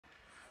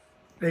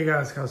Hey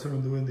guys, how's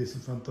everyone doing? This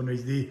is Antonio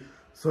HD.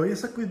 So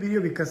it's a quick video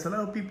because a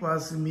lot of people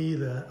ask me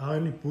that I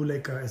only put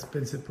like an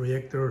expensive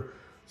projector.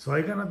 So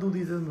I'm gonna do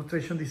this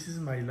demonstration. This is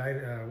my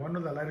light, one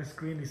of the lighter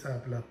screen is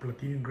a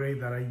platinum gray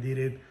that I did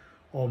it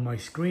on my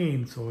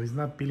screen. So it's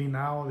not peeling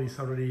out. It's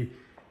already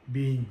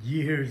been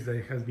years that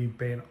it has been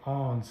painted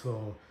on.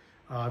 So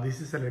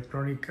this is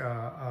electronic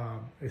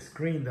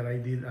screen that I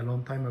did a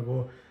long time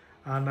ago.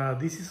 And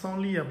this is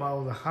only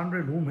about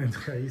 100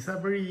 lumens. It's a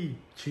very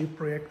cheap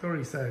projector.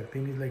 I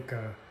think it's like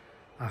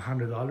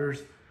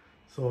 $100.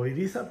 So it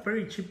is a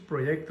very cheap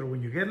projector.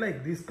 When you get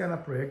like this kind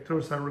of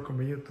projectors, I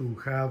recommend you to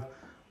have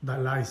the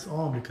lights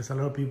on, because a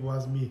lot of people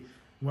ask me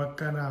what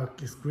kind of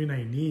screen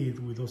I need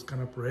with those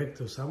kind of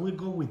projectors. I will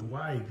go with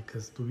white,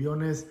 because to be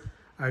honest,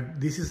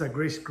 this is a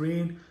great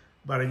screen,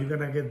 but you're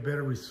gonna get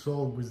better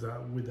result with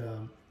a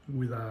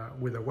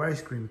white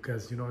screen,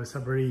 because you know it's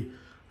a very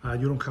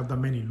you don't have that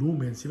many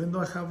lumens. Even though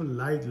I have a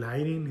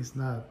lighting, it's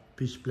not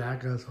pitch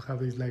black. I also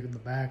have this light in the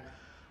back,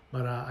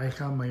 but I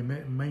have my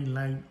main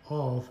light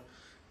off.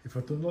 If I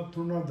turn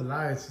on the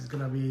lights, it's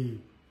gonna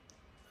be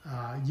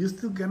you're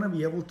still gonna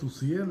be able to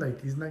see it.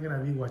 Like, it's not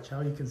gonna be watch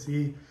out. You can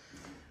see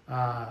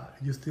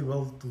you're still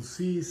able to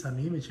see some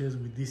images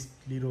with this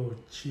little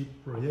cheap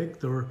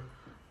projector,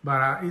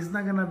 but it's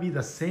not gonna be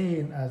the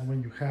same as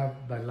when you have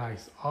the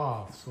lights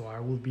off. So I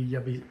will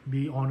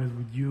be honest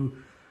with you.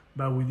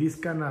 But with this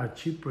kind of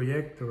cheap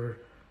projector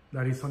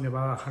that is only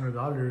about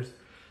 $100,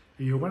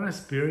 you want to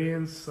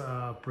experience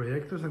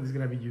projectors, and it's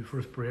going to be your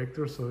first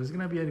projector, so it's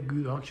going to be a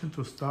good option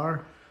to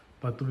start.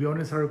 But to be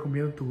honest, I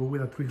recommend to go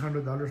with a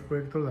 $300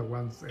 projector, the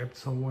ones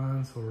Epson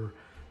ones, or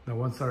the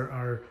ones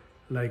are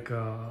like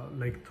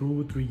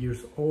 2-3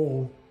 years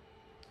old.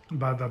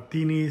 But the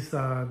thing is,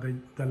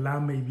 the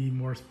lamp may be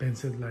more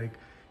expensive, like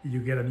if you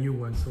get a new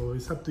one. So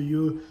it's up to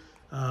you.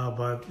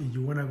 But if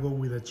you want to go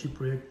with the cheap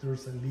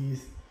projectors, at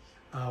least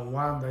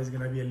one that is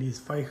gonna be at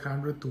least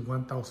 500 to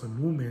 1000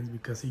 lumens,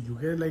 because if you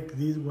get like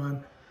this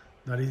one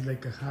that is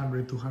like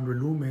 100-200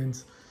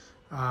 lumens,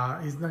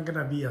 it's not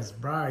gonna be as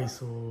bright.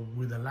 So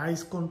with the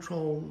lights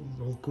control,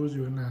 of course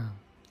you're gonna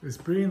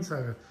experience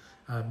a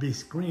big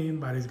screen,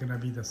 but it's gonna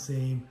be the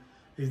same.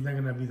 It's not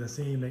gonna be the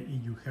same like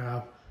if you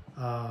have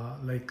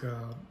like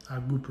a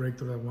good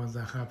projector, the ones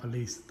that have at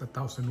least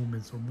 1000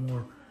 lumens or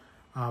more.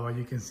 But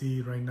you can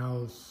see right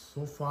now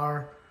so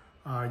far,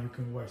 you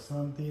can watch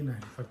something,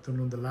 and if I turn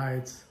on the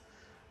lights,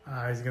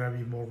 it's gonna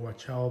be more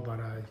watch out. But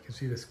you can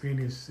see the screen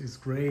is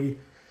great.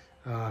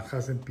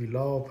 Hasn't peeled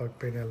off. I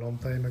painted a long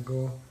time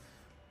ago.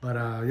 But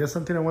just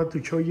something I want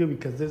to show you,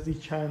 because there's this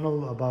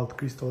channel about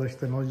Crystal Edge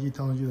technology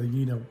telling you that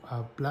you need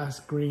a black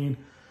screen.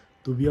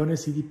 To be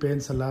honest, it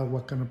depends a lot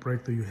what kind of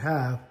projector you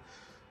have,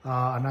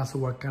 and also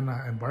what kind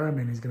of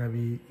environment is gonna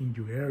be in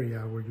your area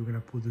where you're gonna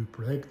put the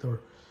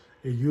projector.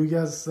 If you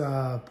just,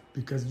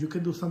 because you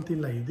can do something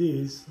like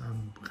this,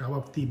 have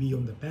a TV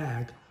on the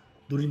back.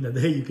 During the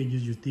day, you can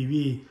use your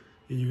TV.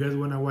 If you guys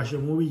want to watch a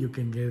movie, you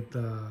can get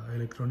the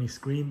electronic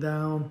screen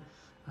down,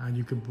 and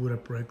you can put a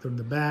projector in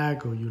the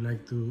back, or you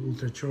like to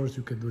ultra charge,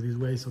 you can do this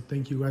way. So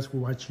thank you guys for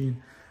watching.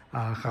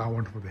 Have a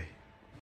wonderful day.